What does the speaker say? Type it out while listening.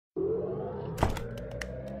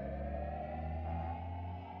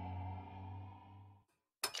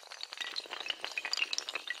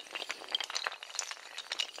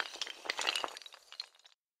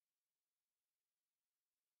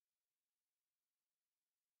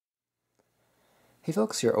Hey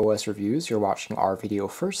folks, your OS Reviews. You're watching our video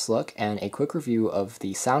first look and a quick review of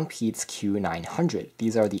the SoundPEATS Q900.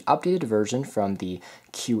 These are the updated version from the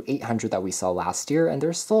Q800 that we saw last year, and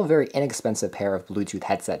they're still a very inexpensive pair of Bluetooth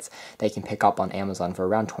headsets that you can pick up on Amazon for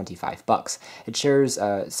around 25 bucks. It shares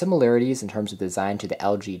similarities in terms of design to the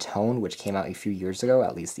LG Tone, which came out a few years ago,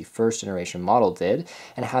 at least the first generation model did,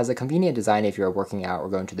 and has a convenient design if you're working out or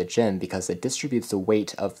going to the gym because it distributes the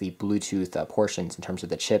weight of the Bluetooth portions in terms of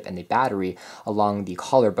the chip and the battery along the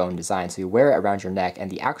collarbone design. So you wear it around your neck,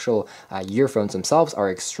 and the actual earphones themselves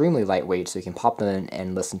are extremely lightweight, so you can pop them in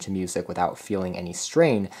and listen to music without feeling any strain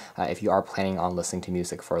if you are planning on listening to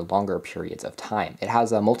music for longer periods of time. It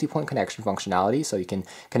has a multi-point connection functionality, so you can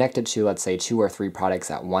connect it to, let's say, 2 or 3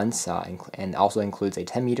 products at once, and also includes a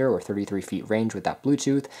 10 meter or 33 feet range with that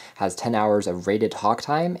Bluetooth, has 10 hours of rated talk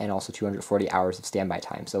time, and also 240 hours of standby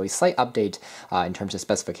time. So a slight update in terms of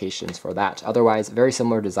specifications for that. Otherwise, very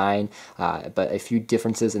similar design, but a few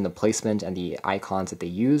differences in the placement and the icons that they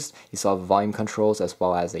used. You still have volume controls as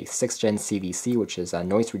well as a 6th gen CVC, which is a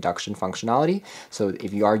noise reduction functionality. So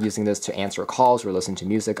if you are using this to answer calls or listen to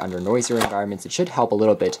music under noisier environments, it should help a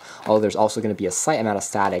little bit, although there's also going to be a slight amount of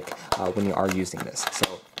static when you are using this.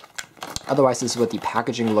 So otherwise, this is what the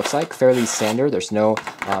packaging looks like. Fairly standard. There's no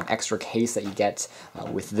extra case that you get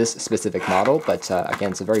with this specific model, but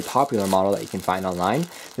again, it's a very popular model that you can find online.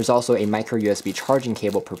 There's also a micro USB charging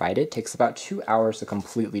cable provided. It takes about 2 hours to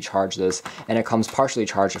completely charge this, and it comes partially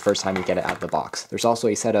charged the first time you get it out of the box. There's also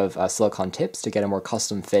a set of silicone tips to get a more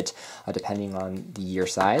custom fit depending on the ear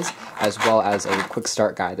size, as well as a quick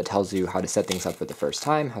start guide that tells you how to set things up for the first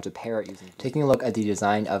time, how to pair it using. Taking a look at the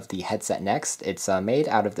design of the headset next, it's made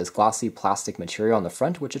out of this glossy plastic material on the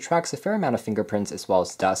front, which attracts a fair amount of fingerprints as well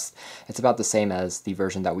as dust. It's about the same as the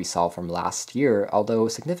version that we saw from last year, although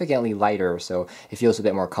significantly lighter, so it feels a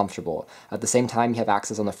bit more comfortable. At the same time, you have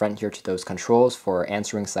access on the front here to those controls for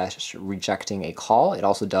answering / rejecting a call. It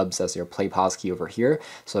also dubs as your play pause key over here,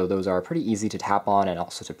 so those are pretty easy to tap on and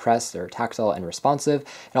also to press. They're tactile and responsive.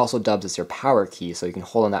 It also dubs as your power key, so you can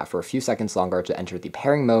hold on that for a few seconds longer to enter the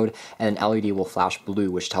pairing mode, and an LED will flash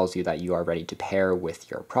blue, which tells you that you are ready to pair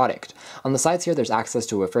with your product. On the sides here, there's access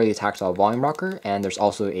to a fairly tactile volume rocker, and there's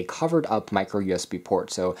also a covered up micro USB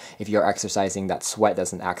port, so if you're exercising, that sweat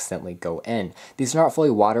doesn't accidentally go in. These are not fully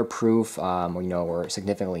waterproof or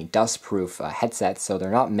significantly dust-proof headsets, so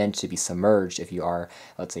they're not meant to be submerged. If you are,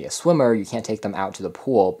 let's say, a swimmer, you can't take them out to the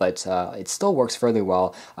pool, but it still works fairly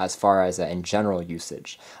well as far as in general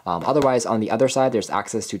usage. Otherwise, on the other side, there's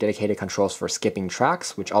access to dedicated controls for skipping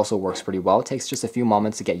tracks, which also works pretty well. It takes just a few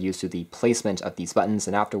moments to get used to the placement of these buttons,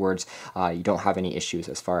 and afterwards, you don't have any issues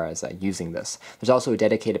as far as using this. There's also a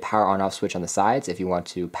dedicated power on-off switch on the sides if you want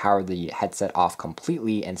to power the headset off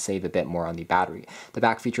completely and save a bit more on the battery. The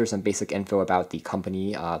back features some basic info about the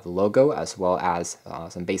company, the logo, as well as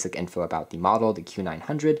some basic info about the model, the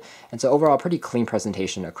Q900, and so overall pretty clean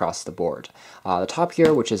presentation across the board. The top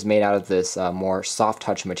here, which is made out of this more soft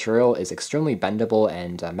touch material, is extremely bendable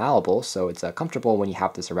and malleable, so it's comfortable when you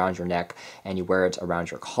have this around your neck and you wear it around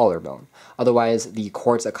your collarbone. Otherwise, the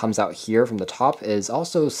cords that comes out here from the top is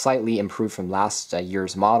also slightly improved from last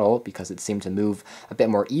year's model because it seemed to move a bit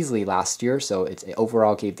more easily last year, so it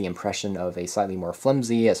overall gave the impression of a slightly more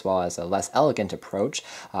flimsy as well as a less elegant approach,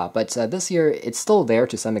 but this year it's still there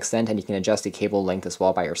to some extent, and you can adjust the cable length as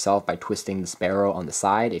well by yourself by twisting this barrel on the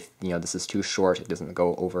side. If this is too short, it doesn't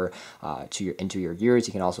go over into your ears,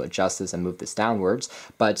 you can also adjust this and move this downwards,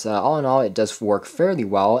 but all in all, it does work fairly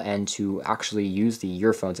well. And to actually use the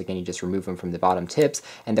earphones, again, you just remove them from the bottom tips,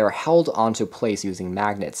 and they're held onto place using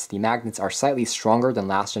magnets. The magnets are slightly stronger than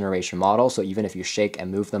last generation model, so even if you shake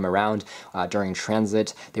and move them around during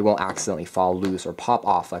transit, they won't accidentally fall loose or pop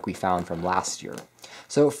off like we found from last year.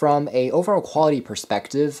 So from a overall quality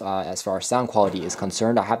perspective, as far as sound quality is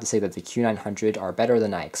concerned, I have to say that the Q900 are better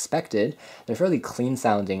than I expected. They're fairly clean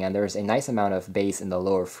sounding, and there's a nice amount of bass in the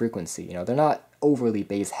lower frequency. They're not overly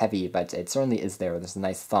bass heavy, but it certainly is there. There's a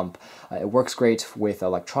nice thump. It works great with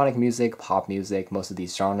electronic music, pop music, most of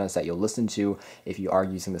these genres that you'll listen to if you are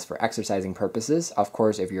using this for exercising purposes. Of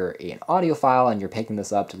course, if you're an audiophile and you're picking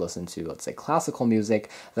this up to listen to, let's say, classical music,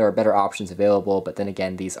 there are better options available, but then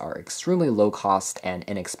again, these are extremely low cost and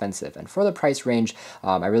inexpensive. And for the price range,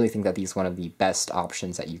 I really think that these are one of the best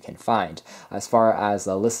options that you can find. As far as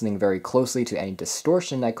listening very closely to any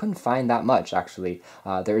distortion, I couldn't find that much, actually.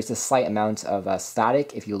 There is a slight amount of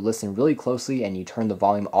static. If you listen really closely and you turn the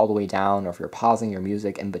volume all the way down, or if you're pausing your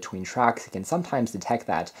music in between tracks, it can sometimes detect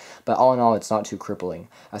that, but all in all, it's not too crippling.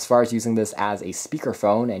 As far as using this as a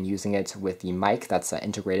speakerphone and using it with the mic that's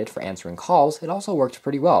integrated for answering calls, it also worked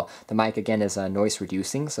pretty well. The mic, again, is noise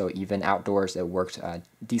reducing, so even outdoors it worked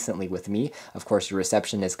decently with me. Of course, your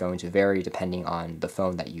reception is going to vary depending on the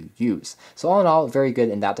phone that you use. So all in all, very good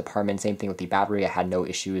in that department. Same thing with the battery. I had no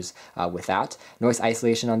issues with that. Noise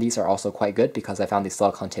isolation on these are also quite good because I found the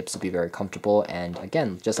silicone tips to be very comfortable. And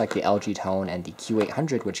again, just like the LG Tone and the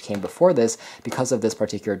Q800, which came before this, because of this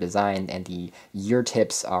particular design and the ear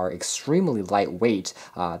tips are extremely lightweight,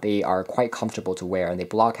 they are quite comfortable to wear, and they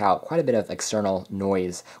block out quite a bit of external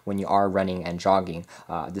noise when you are running and jogging,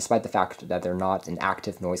 despite the fact that they're not an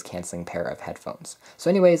active noise canceling pair of headphones. So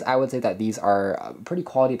anyways, I would say that these are a pretty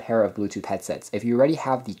quality pair of Bluetooth headsets. If you already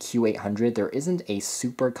have the Q800, there isn't a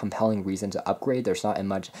super compelling reason to upgrade. There's not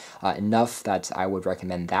enough that I would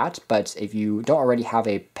recommend that, but if you don't already have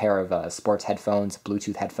a pair of sports headphones,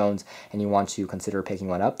 Bluetooth headphones, and you want to consider picking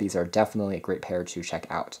one up, these are definitely a great pair to check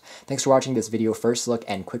out. Thanks for watching this video first look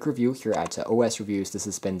and quick review here at OS Reviews. This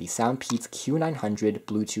has been the SoundPEATS Q900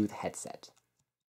 Bluetooth headset.